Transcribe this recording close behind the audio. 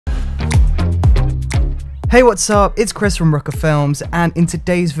Hey, what's up? It's Chris from Brooker Films, and in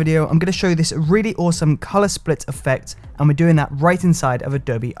today's video I'm going to show you this really awesome color split effect, and we're doing that right inside of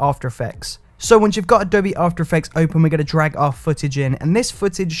Adobe After Effects. So once you've got Adobe After Effects open, we're going to drag our footage in, and this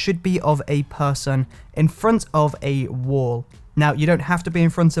footage should be of a person in front of a wall. Now, you don't have to be in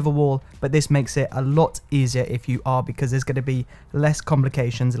front of a wall, but this makes it a lot easier if you are, because there's going to be less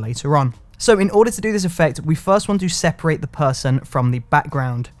complications later on. So in order to do this effect, we first want to separate the person from the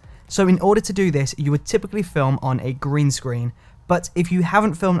background. So in order to do this, you would typically film on a green screen, but if you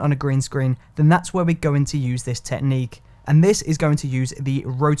haven't filmed on a green screen, then that's where we're going to use this technique. And this is going to use the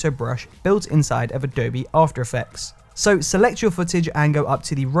Rotor Brush built inside of Adobe After Effects. So select your footage and go up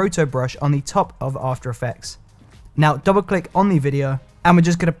to the Rotor Brush on the top of After Effects. Now double click on the video, and we're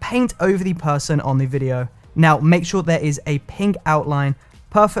just going to paint over the person on the video. Now make sure there is a pink outline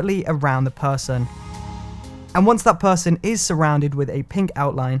perfectly around the person. And once that person is surrounded with a pink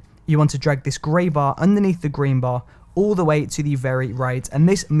outline, you want to drag this grey bar underneath the green bar all the way to the very right, and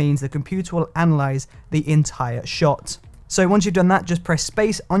this means the computer will analyze the entire shot. So once you've done that, just press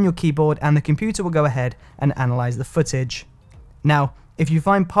space on your keyboard and the computer will go ahead and analyze the footage. Now, if you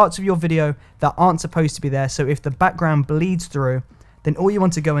find parts of your video that aren't supposed to be there, so if the background bleeds through, then all you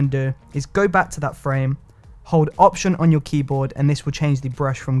want to go and do is go back to that frame, hold Option on your keyboard, and this will change the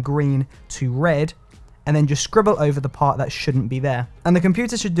brush from green to red, and then just scribble over the part that shouldn't be there. And the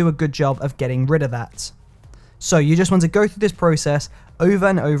computer should do a good job of getting rid of that. So you just want to go through this process over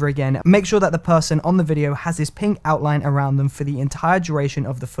and over again. Make sure that the person on the video has this pink outline around them for the entire duration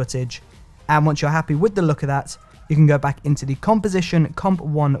of the footage. And once you're happy with the look of that, you can go back into the Composition Comp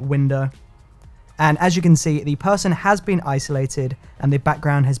 1 window. And as you can see, the person has been isolated and the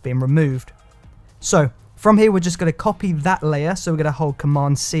background has been removed. So from here, we're just going to copy that layer. So we're going to hold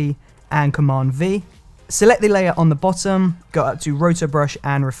Command C and Command V. Select the layer on the bottom, go up to Rotor Brush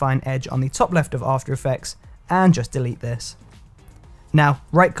and Refine Edge on the top left of After Effects, and just delete this. Now,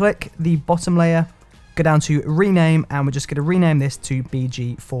 right click the bottom layer, go down to Rename, and we're just going to rename this to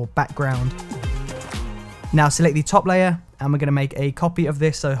BG for Background. Now select the top layer, and we're going to make a copy of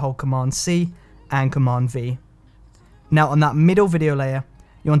this, so hold Command C and Command V. Now on that middle video layer,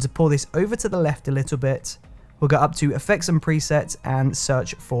 you want to pull this over to the left a little bit. We'll go up to Effects and Presets and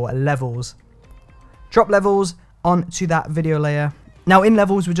search for Levels. Drop levels onto that video layer. Now in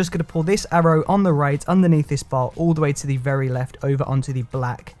levels, we're just going to pull this arrow on the right underneath this bar all the way to the very left over onto the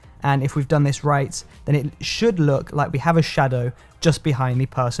black. And if we've done this right, then it should look like we have a shadow just behind the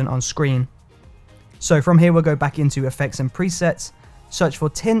person on screen. So from here, we'll go back into Effects and Presets, search for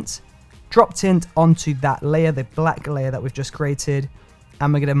Tint, drop tint onto that layer, the black layer that we've just created.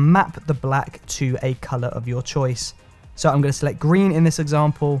 And we're going to map the black to a color of your choice. So I'm going to select green in this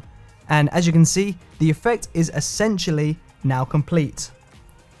example. And as you can see, the effect is essentially now complete.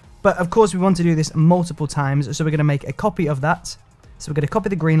 But of course, we want to do this multiple times, so we're going to make a copy of that. So we're going to copy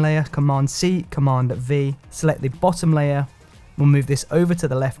the green layer, Command C, Command V, select the bottom layer. We'll move this over to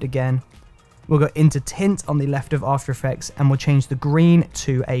the left again. We'll go into Tint on the left of After Effects, and we'll change the green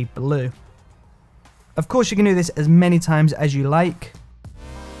to a blue. Of course, you can do this as many times as you like.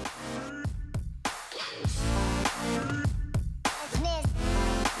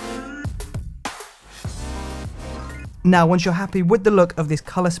 Now, once you're happy with the look of this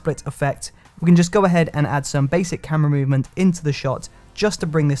color split effect, we can just go ahead and add some basic camera movement into the shot just to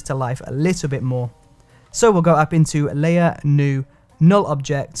bring this to life a little bit more. So we'll go up into Layer, New, Null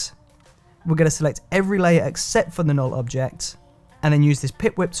Object. We're going to select every layer except for the null object, and then use this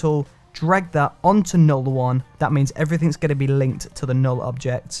Pip Whip tool, drag that onto Null 1. That means everything's going to be linked to the null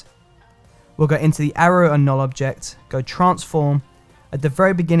object. We'll go into the arrow and null object, go Transform. At the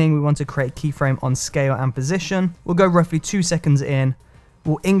very beginning, we want to create keyframe on scale and position. We'll go roughly 2 seconds in.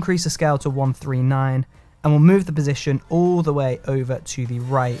 We'll increase the scale to 139, and we'll move the position all the way over to the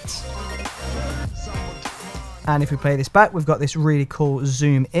right. And if we play this back, we've got this really cool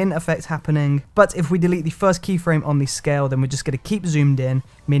zoom in effect happening. But if we delete the first keyframe on the scale, then we're just going to keep zoomed in,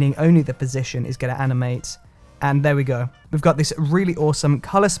 meaning only the position is going to animate. And there we go. We've got this really awesome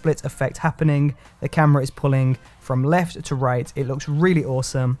color split effect happening. The camera is pulling from left to right. It looks really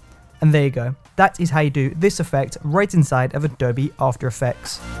awesome. And there you go. That is how you do this effect right inside of Adobe After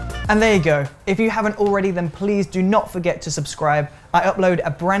Effects. And there you go. If you haven't already, then please do not forget to subscribe. I upload a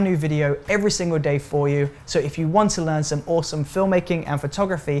brand new video every single day for you. So if you want to learn some awesome filmmaking and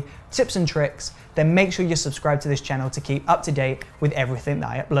photography tips and tricks, then make sure you subscribe to this channel to keep up to date with everything that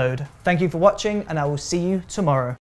I upload. Thank you for watching, and I will see you tomorrow.